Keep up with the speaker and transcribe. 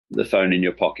the phone in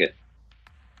your pocket,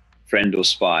 friend or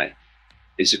spy?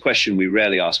 It's a question we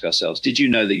rarely ask ourselves. Did you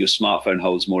know that your smartphone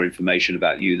holds more information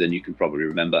about you than you can probably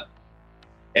remember?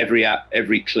 Every app,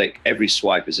 every click, every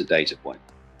swipe is a data point.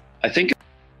 I think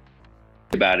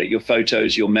about it, your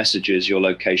photos, your messages, your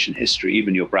location history,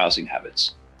 even your browsing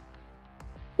habits.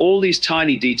 All these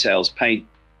tiny details paint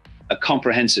a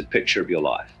comprehensive picture of your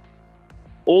life.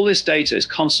 All this data is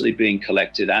constantly being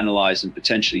collected, analyzed, and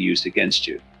potentially used against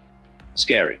you.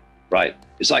 Scary, right?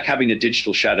 It's like having a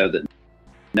digital shadow that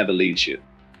never leaves you.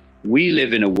 We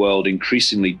live in a world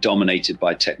increasingly dominated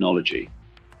by technology.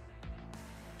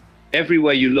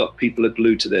 Everywhere you look, people are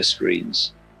glued to their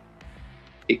screens.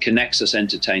 It connects us,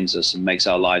 entertains us, and makes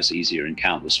our lives easier in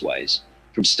countless ways,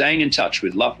 from staying in touch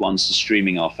with loved ones to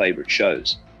streaming our favorite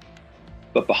shows.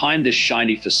 But behind this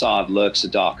shiny facade lurks a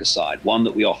darker side, one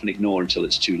that we often ignore until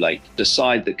it's too late, a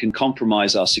side that can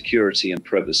compromise our security and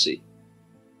privacy.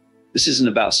 This isn't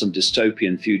about some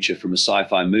dystopian future from a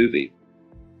sci-fi movie.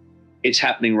 It's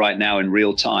happening right now in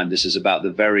real time. This is about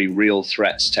the very real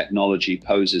threats technology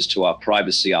poses to our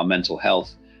privacy, our mental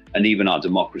health, and even our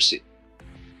democracy.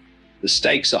 The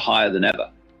stakes are higher than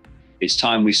ever. It's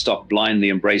time we stopped blindly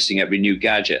embracing every new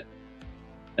gadget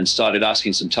and started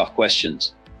asking some tough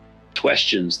questions.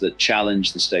 Questions that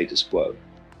challenge the status quo.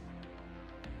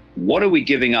 What are we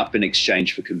giving up in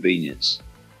exchange for convenience?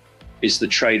 Is the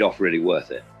trade-off really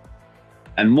worth it?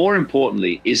 And more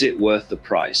importantly, is it worth the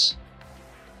price?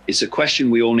 It's a question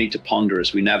we all need to ponder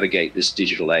as we navigate this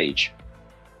digital age.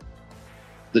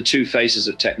 The two faces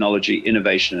of technology,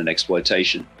 innovation and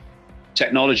exploitation.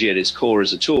 Technology at its core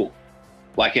is a tool.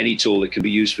 Like any tool, it can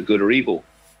be used for good or evil.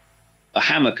 A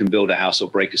hammer can build a house or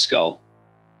break a skull.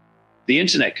 The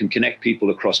internet can connect people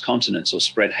across continents or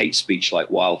spread hate speech like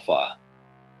wildfire.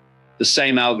 The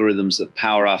same algorithms that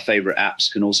power our favorite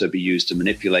apps can also be used to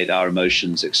manipulate our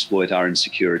emotions, exploit our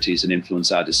insecurities, and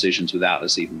influence our decisions without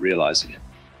us even realizing it.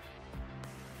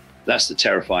 That's the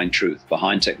terrifying truth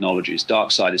behind technology's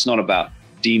dark side. It's not about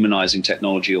demonizing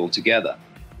technology altogether.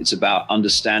 It's about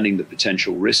understanding the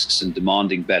potential risks and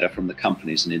demanding better from the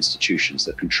companies and institutions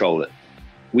that control it.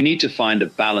 We need to find a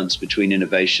balance between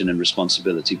innovation and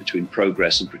responsibility, between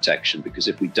progress and protection, because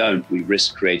if we don't, we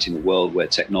risk creating a world where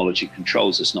technology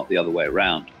controls us, not the other way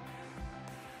around.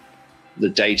 The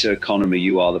data economy,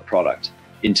 you are the product.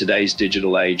 In today's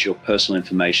digital age, your personal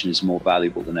information is more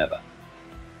valuable than ever.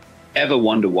 Ever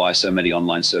wonder why so many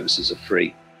online services are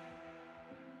free?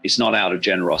 It's not out of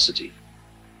generosity.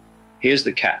 Here's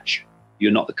the catch.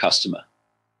 You're not the customer.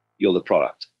 You're the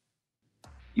product.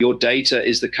 Your data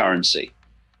is the currency.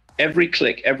 Every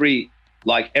click, every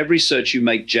like, every search you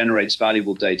make generates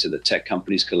valuable data that tech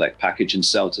companies collect, package, and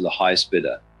sell to the highest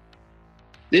bidder.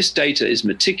 This data is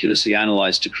meticulously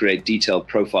analyzed to create detailed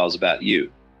profiles about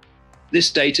you.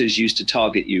 This data is used to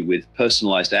target you with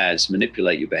personalized ads,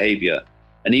 manipulate your behavior,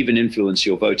 and even influence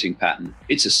your voting pattern.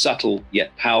 It's a subtle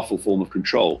yet powerful form of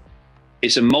control.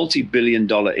 It's a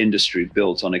multi-billion-dollar industry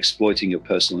built on exploiting your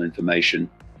personal information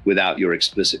without your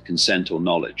explicit consent or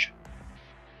knowledge.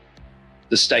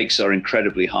 The stakes are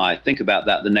incredibly high. Think about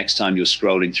that the next time you're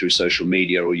scrolling through social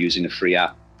media or using a free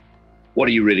app. What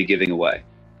are you really giving away?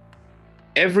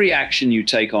 Every action you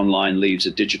take online leaves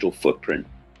a digital footprint,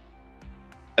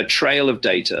 a trail of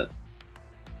data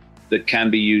that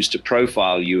can be used to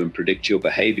profile you and predict your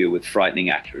behavior with frightening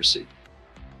accuracy.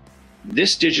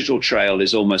 This digital trail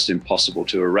is almost impossible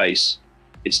to erase.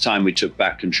 It's time we took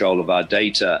back control of our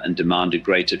data and demanded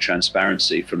greater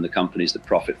transparency from the companies that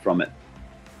profit from it.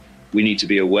 We need to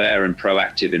be aware and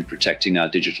proactive in protecting our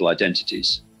digital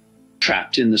identities.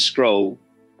 Trapped in the scroll,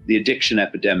 the addiction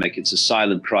epidemic, it's a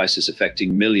silent crisis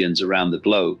affecting millions around the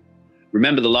globe.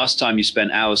 Remember the last time you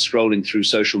spent hours scrolling through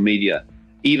social media,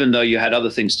 even though you had other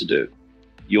things to do?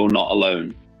 You're not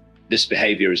alone. This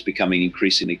behavior is becoming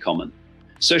increasingly common.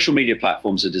 Social media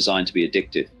platforms are designed to be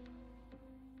addictive,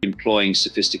 employing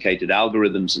sophisticated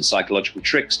algorithms and psychological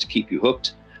tricks to keep you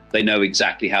hooked. They know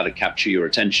exactly how to capture your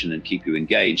attention and keep you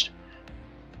engaged.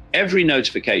 Every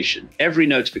notification, every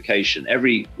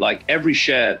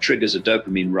share triggers a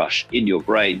dopamine rush in your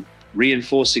brain,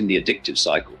 reinforcing the addictive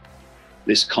cycle.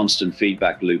 This constant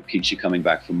feedback loop keeps you coming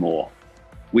back for more.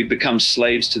 We've become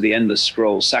slaves to the endless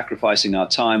scroll, sacrificing our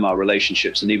time, our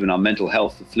relationships, and even our mental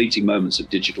health for fleeting moments of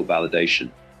digital validation.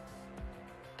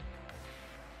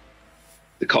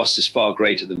 The cost is far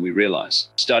greater than we realize.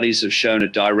 Studies have shown a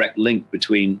direct link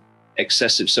between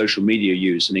excessive social media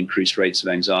use and increased rates of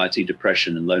anxiety,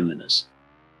 depression, and loneliness.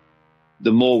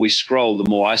 The more we scroll, the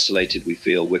more isolated we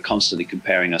feel. We're constantly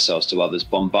comparing ourselves to others,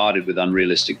 bombarded with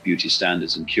unrealistic beauty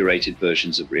standards and curated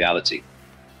versions of reality.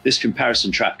 This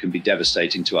comparison trap can be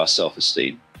devastating to our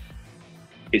self-esteem.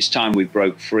 It's time we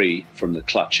broke free from the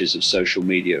clutches of social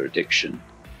media addiction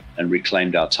and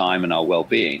reclaimed our time and our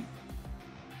well-being.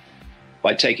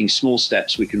 By taking small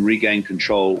steps, we can regain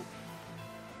control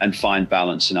and find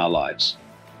balance in our lives.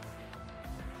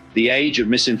 The age of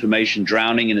misinformation,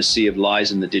 drowning in a sea of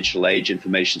lies in the digital age,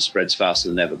 information spreads faster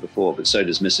than ever before, but so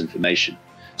does misinformation.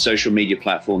 Social media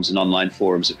platforms and online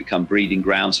forums have become breeding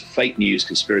grounds for fake news,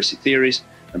 conspiracy theories,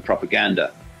 and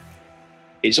propaganda.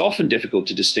 It's often difficult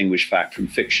to distinguish fact from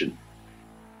fiction,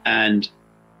 and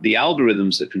the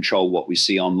algorithms that control what we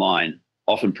see online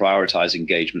often prioritize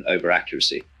engagement over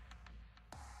accuracy.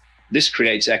 This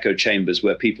creates echo chambers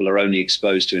where people are only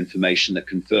exposed to information that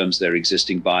confirms their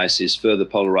existing biases, further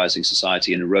polarizing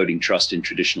society and eroding trust in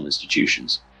traditional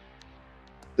institutions.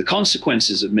 The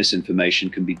consequences of misinformation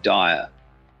can be dire,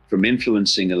 from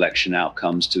influencing election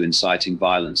outcomes to inciting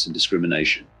violence and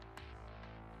discrimination.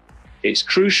 It's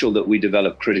crucial that we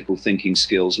develop critical thinking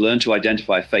skills, learn to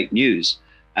identify fake news,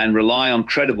 and rely on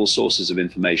credible sources of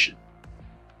information.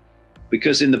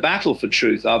 Because in the battle for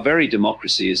truth, our very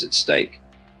democracy is at stake.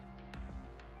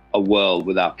 A world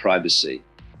without privacy.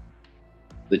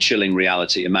 The chilling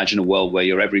reality. Imagine a world where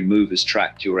your every move is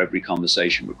tracked, your every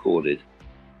conversation recorded,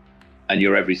 and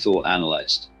your every thought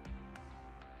analyzed.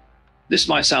 This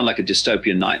might sound like a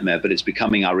dystopian nightmare, but it's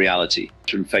becoming our reality.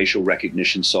 From facial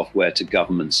recognition software to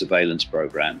government surveillance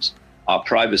programs, our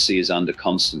privacy is under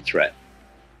constant threat.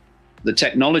 The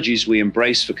technologies we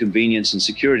embrace for convenience and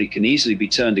security can easily be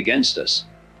turned against us,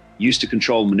 used to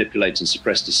control, manipulate, and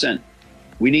suppress dissent.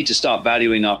 We need to start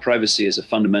valuing our privacy as a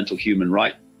fundamental human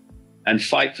right and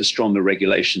fight for stronger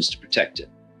regulations to protect it.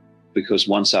 Because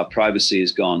once our privacy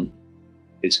is gone,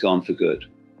 it's gone for good.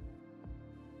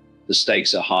 The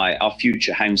stakes are high. Our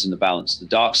future hangs in the balance. The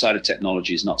dark side of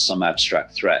technology is not some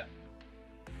abstract threat.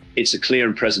 It's a clear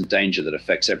and present danger that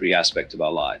affects every aspect of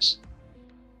our lives.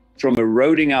 From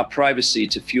eroding our privacy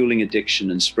to fueling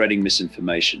addiction and spreading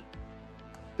misinformation,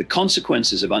 the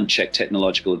consequences of unchecked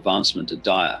technological advancement are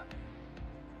dire.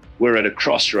 We're at a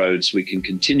crossroads. We can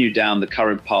continue down the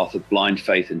current path of blind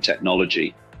faith in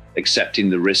technology, accepting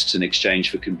the risks in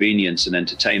exchange for convenience and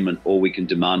entertainment, or we can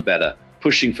demand better,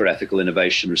 pushing for ethical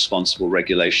innovation, responsible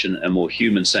regulation, and a more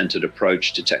human-centered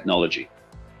approach to technology.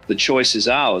 The choice is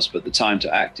ours, but the time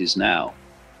to act is now.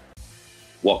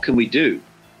 What can we do?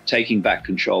 Taking back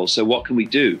control. So what can we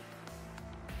do?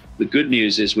 The good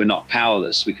news is we're not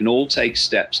powerless. We can all take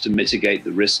steps to mitigate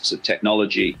the risks of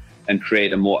technology and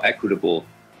create a more equitable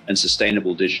and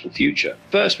sustainable digital future.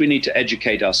 First, we need to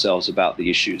educate ourselves about the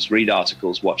issues, read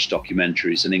articles, watch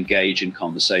documentaries, and engage in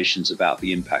conversations about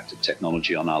the impact of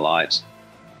technology on our lives.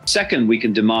 Second, we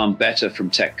can demand better from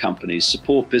tech companies,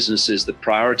 support businesses that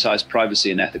prioritize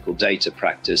privacy and ethical data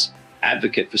practice,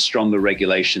 advocate for stronger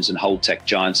regulations, and hold tech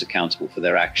giants accountable for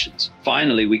their actions.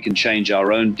 Finally, we can change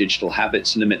our own digital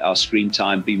habits, limit our screen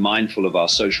time, be mindful of our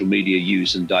social media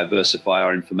use, and diversify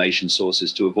our information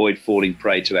sources to avoid falling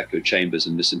prey to echo chambers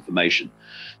and misinformation.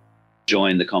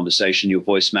 Join the conversation. Your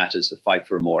voice matters. The fight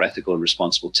for a more ethical and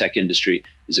responsible tech industry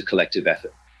is a collective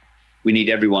effort. We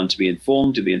need everyone to be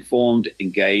informed,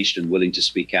 engaged, and willing to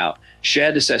speak out.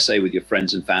 Share this essay with your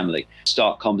friends and family.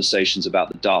 Start conversations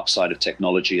about the dark side of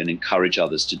technology and encourage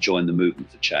others to join the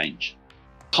movement for change.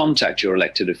 Contact your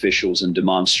elected officials and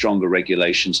demand stronger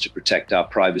regulations to protect our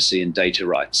privacy and data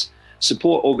rights.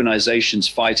 Support organizations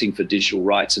fighting for digital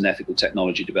rights and ethical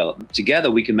technology development. Together,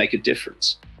 we can make a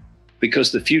difference.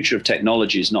 Because the future of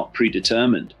technology is not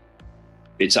predetermined.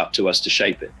 It's up to us to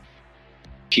shape it.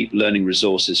 Keep learning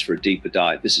resources for a deeper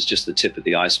dive. This is just the tip of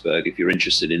the iceberg. If you're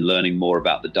interested in learning more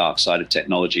about the dark side of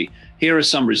technology, here are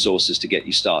some resources to get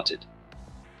you started.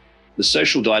 The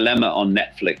Social Dilemma on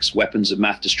Netflix, Weapons of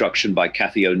Math Destruction by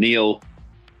Cathy O'Neil,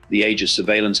 The Age of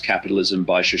Surveillance Capitalism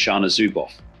by Shoshana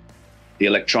Zuboff, the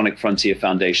Electronic Frontier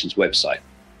Foundation's website,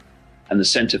 and the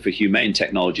Center for Humane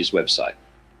Technology's website.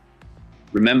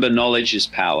 Remember, knowledge is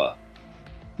power.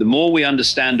 The more we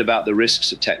understand about the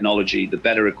risks of technology, the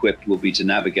better equipped we'll be to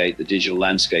navigate the digital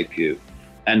landscape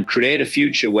and create a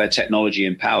future where technology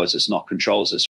empowers us, not controls us.